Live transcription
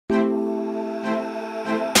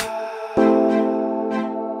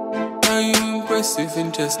aggressive,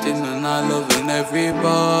 interesting, and I loving every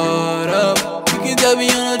part of. You can tell me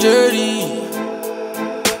on a journey,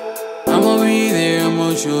 I'ma be there,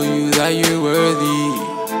 I'ma show you that you're worthy.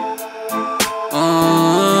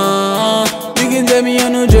 You can tell me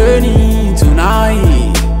on a journey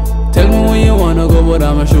tonight. Tell me when you wanna go, but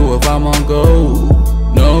I'ma show if I'ma go.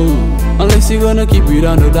 No, unless you're gonna keep it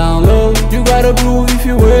on the down low. You gotta prove if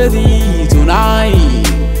you're worthy tonight.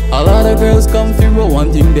 A lot of girls come through, but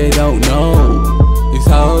one thing they don't know is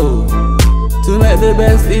how to make the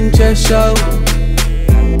best interest show.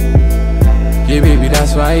 Yeah, baby,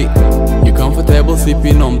 that's right. You're comfortable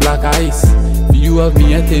sipping on black ice. For you have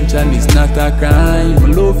me attention, it's not a crime.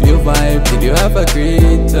 I love your vibe, did you have a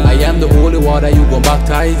great time? I am the holy water you gon'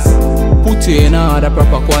 baptize. Put you in a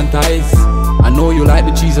proper quantize. I know you like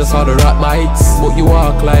the Jesus or the rat bites, but you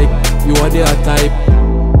walk like you are the type.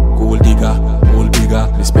 Gold digger,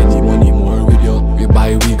 we spend the money more with you. We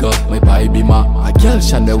buy wigger, my buy bima. A girl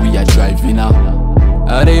shanda we are driving now.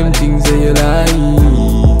 All them things that you like.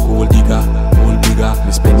 Gold digger,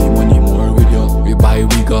 we spend the money more with you. We buy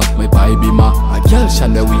wigger, my buy bima. A girl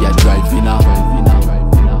shanda we are driving now.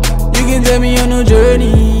 You can tell me on a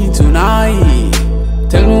journey tonight.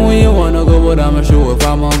 Tell me when you wanna go, but I'ma show if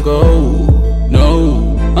I'ma go.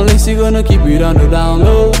 No, unless you're gonna keep it on the down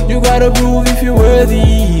low. You gotta prove if you're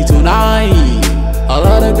worthy tonight. A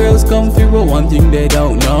lot of girls come through, but one thing they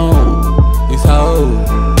don't know is how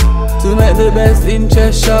to make the best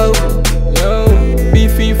interest show. Yo, be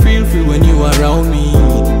free, feel free when you around me.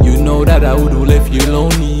 You know that I would've left you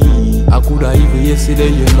lonely. I coulda even yesterday,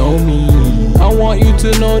 you know me. I want you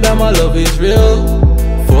to know that my love is real.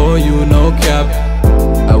 For you, no cap.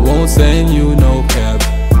 I won't send you no cab.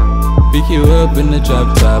 Pick you up in the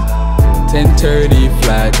drop top, 10:30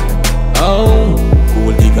 flat. Oh,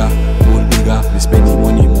 gold digger, we spend the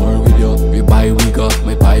money more with you. We buy wigger,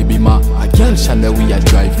 my buy bima. A girl shanda we are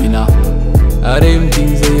driving now. All them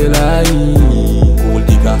things that you like. Gold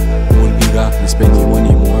digger, we spend the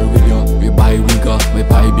money more with you. We buy wigger, my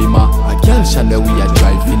buy bima. A girl shanda we are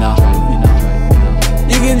driving now.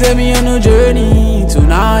 You can tell me on a journey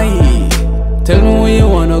tonight. Tell me when you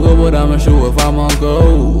wanna go, but I'ma show if I'ma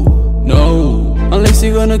go. No, unless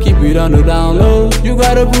you're gonna keep it on the down low. You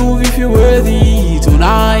gotta prove if you're worthy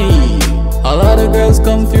tonight. A lot of girls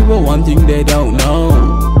come through, but one thing they don't know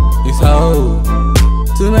is how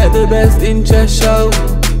to make the best interest show.